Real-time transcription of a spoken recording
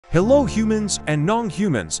Hello humans and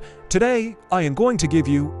non-humans. Today, I am going to give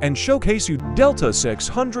you and showcase you Delta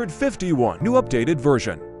 651 new updated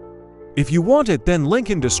version. If you want it, then link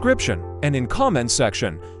in description and in comment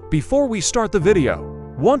section. Before we start the video,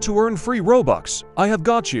 want to earn free Robux? I have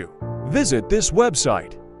got you. Visit this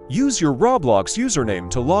website. Use your Roblox username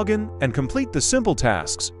to log in and complete the simple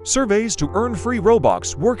tasks, surveys to earn free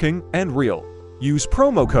Robux working and real. Use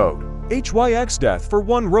promo code HYxDeath for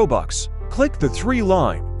 1 Robux. Click the 3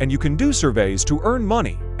 line and you can do surveys to earn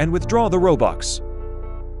money and withdraw the Robux.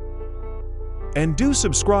 And do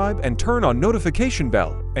subscribe and turn on notification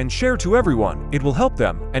bell and share to everyone. It will help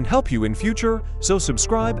them and help you in future, so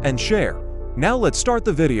subscribe and share. Now let's start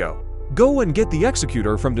the video. Go and get the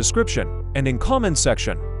Executor from description and in comment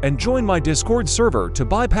section and join my Discord server to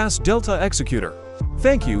bypass Delta Executor.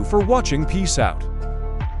 Thank you for watching. Peace out.